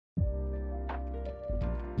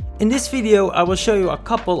In this video I will show you a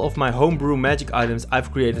couple of my homebrew magic items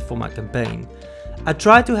I've created for my campaign. I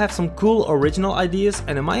tried to have some cool original ideas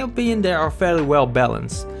and in my opinion they are fairly well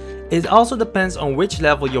balanced. It also depends on which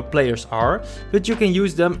level your players are, but you can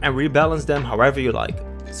use them and rebalance them however you like.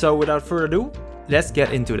 So without further ado, let's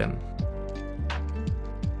get into them.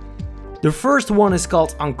 The first one is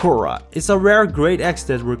called Ancora. It's a rare great axe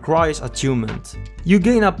that requires attunement. You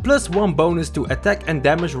gain a +1 bonus to attack and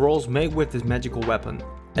damage rolls made with this magical weapon.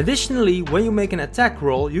 Additionally, when you make an attack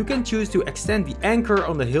roll, you can choose to extend the anchor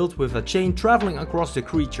on the hilt with a chain traveling across the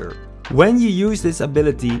creature. When you use this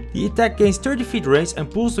ability, the attack gains 30 feet range and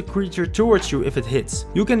pulls the creature towards you if it hits.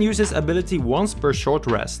 You can use this ability once per short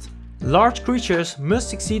rest. Large creatures must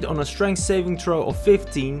succeed on a strength saving throw of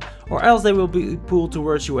 15 or else they will be pulled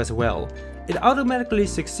towards you as well. It automatically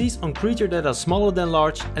succeeds on creature that are smaller than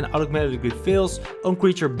large and automatically fails on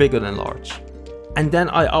creature bigger than large. And then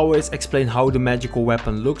I always explain how the magical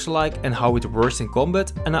weapon looks like and how it works in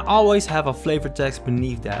combat, and I always have a flavor text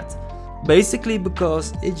beneath that. Basically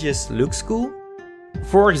because it just looks cool.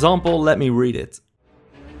 For example, let me read it.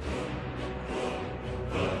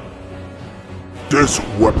 This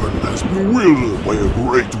weapon has been wielded by a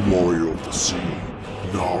great warrior of the sea.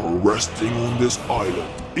 Now resting on this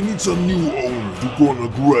island, it needs a new owner to go on a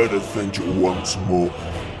great adventure once more.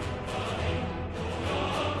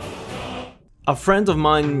 A friend of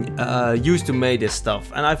mine used to make this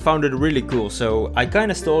stuff and I found it really cool, so I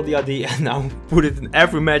kinda stole the idea and now put it in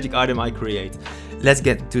every magic item I create. Let's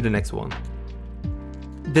get to the next one.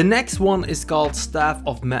 The next one is called Staff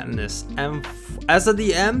of Madness, and as a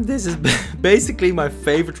DM this is basically my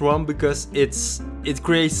favorite one because it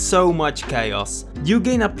creates so much chaos. You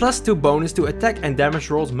gain a +2 bonus to attack and damage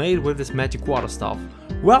rolls made with this magic quarterstaff.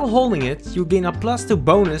 While holding it, you gain a +2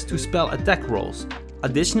 bonus to spell attack rolls.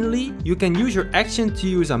 Additionally, you can use your action to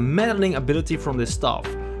use a meddling ability from this staff.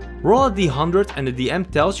 Roll a d100 and the DM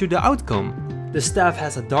tells you the outcome. The staff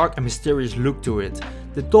has a dark and mysterious look to it.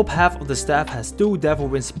 The top half of the staff has 2 devil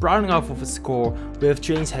wings sprouting off of its core with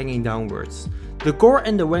chains hanging downwards. The core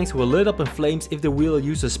and the wings will lit up in flames if the wielder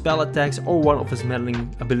uses spell attacks or one of his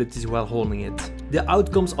meddling abilities while holding it. The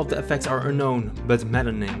outcomes of the effects are unknown, but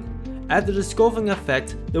maddening. After discovering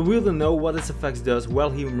effect, the wielder knows what its effects does while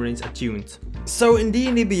he remains attuned. So in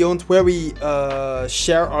D&D Beyond, where we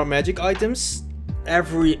share our magic items,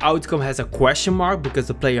 every outcome has a question mark because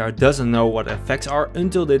the player doesn't know what the effects are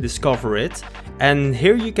until they discover it. And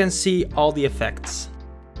here you can see all the effects.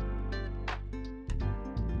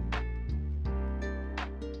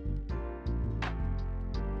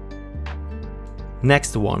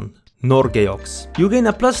 Next one, Norgeox. You gain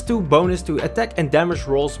a +2 bonus to attack and damage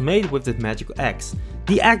rolls made with this magical axe.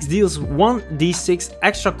 The axe deals 1d6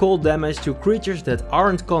 extra cold damage to creatures that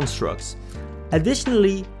aren't constructs.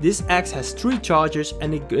 Additionally, this axe has 3 charges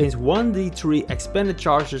and it gains 1d3 expanded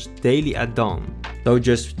charges daily at dawn. So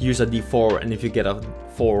just use a d4 and if you get a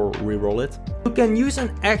 4, reroll it. You can use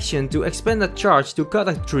an action to expand a charge to cut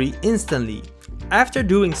a tree instantly. After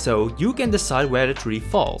doing so, you can decide where the tree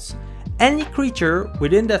falls. Any creature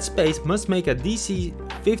within that space must make a DC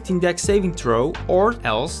 15 dex saving throw or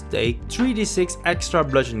else take 3d6 extra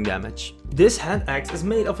bludgeoning damage. This hand axe is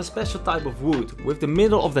made of a special type of wood, with the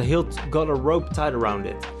middle of the hilt got a rope tied around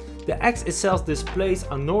it. The axe itself displays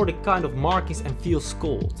a Nordic kind of markings and feels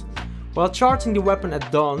cold. While charging the weapon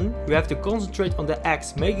at dawn, you have to concentrate on the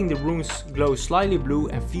axe, making the runes glow slightly blue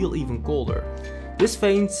and feel even colder. This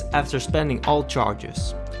fades after spending all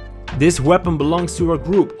charges. This weapon belongs to a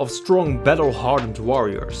group of strong battle-hardened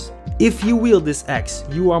warriors. If you wield this axe,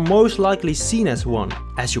 you are most likely seen as one,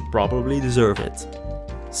 as you probably deserve it.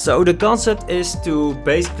 So the concept is to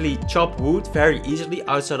basically chop wood very easily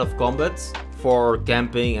outside of combat for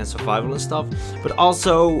camping and survival and stuff, but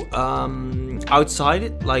also outside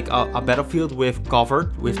it, like a battlefield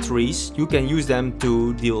covered with trees, you can use them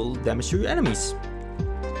to deal damage to your enemies.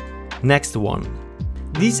 Next one.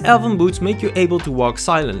 These elven boots make you able to walk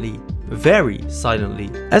silently, very silently.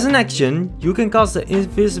 As an action, you can cast the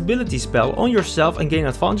invisibility spell on yourself and gain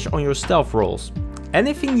advantage on your stealth rolls.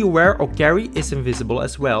 Anything you wear or carry is invisible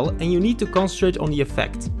as well and you need to concentrate on the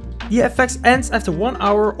effect. The effect ends after 1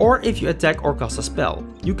 hour or if you attack or cast a spell.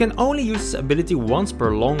 You can only use this ability once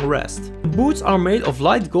per long rest. The boots are made of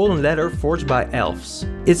light golden leather forged by elves.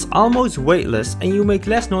 It's almost weightless and you make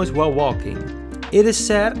less noise while walking. It is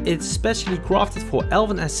said it's specially crafted for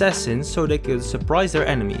elven assassins so they can surprise their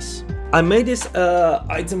enemies. I made this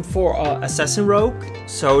item for assassin rogue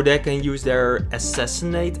so they can use their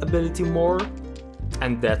assassinate ability more,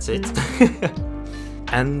 and that's it.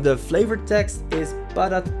 And the flavor text is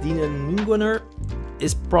Padat Dinen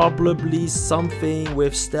is probably something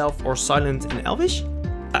with stealth or silent in Elvish.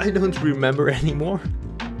 I don't remember anymore.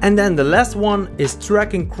 And then the last one is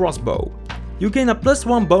Tracking Crossbow. You gain a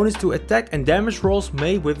 +1 bonus to attack and damage rolls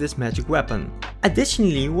made with this magic weapon.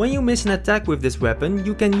 Additionally, when you miss an attack with this weapon,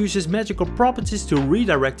 you can use its magical properties to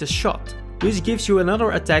redirect a shot, which gives you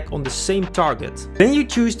another attack on the same target. When you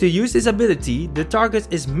choose to use this ability, the target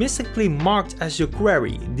is mystically marked as your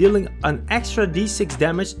quarry, dealing an extra d6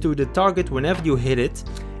 damage to the target whenever you hit it,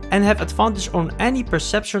 and have advantage on any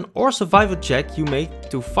perception or survival check you make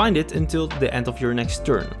to find it until the end of your next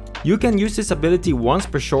turn. You can use this ability once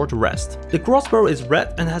per short rest. The crossbow is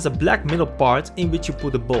red and has a black middle part in which you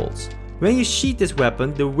put the bolts. When you sheath this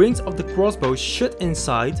weapon, the wings of the crossbow shut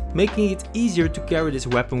inside, making it easier to carry this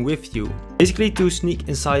weapon with you. Basically to sneak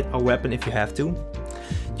inside a weapon if you have to.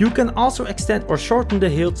 You can also extend or shorten the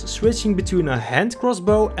hilt, switching between a hand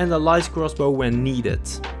crossbow and a light crossbow when needed.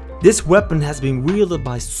 This weapon has been wielded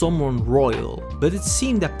by someone royal, but it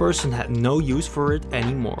seemed that person had no use for it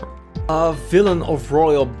anymore. A villain of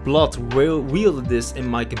royal blood wielded this in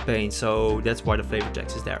my campaign, so that's why the flavor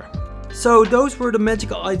text is there. So those were the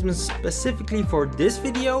magical items specifically for this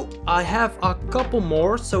video. I have a couple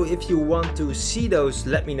more, so if you want to see those,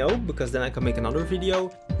 let me know, because then I can make another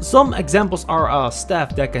video. Some examples are a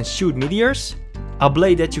staff that can shoot meteors, a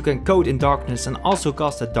blade that you can coat in darkness and also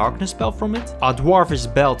cast a darkness spell from it, a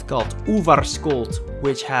dwarfish belt called Uvarskold,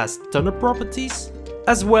 which has thunder properties,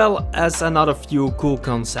 as well as another few cool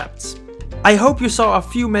concepts. I hope you saw a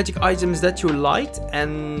few magic items that you liked,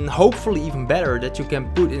 and hopefully even better that you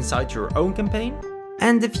can put inside your own campaign.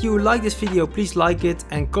 And if you like this video, please like it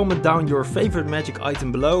and comment down your favorite magic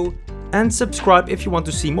item below, and subscribe if you want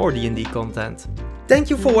to see more D&D content. Thank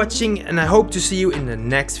you for watching, and I hope to see you in the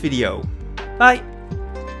next video. Bye!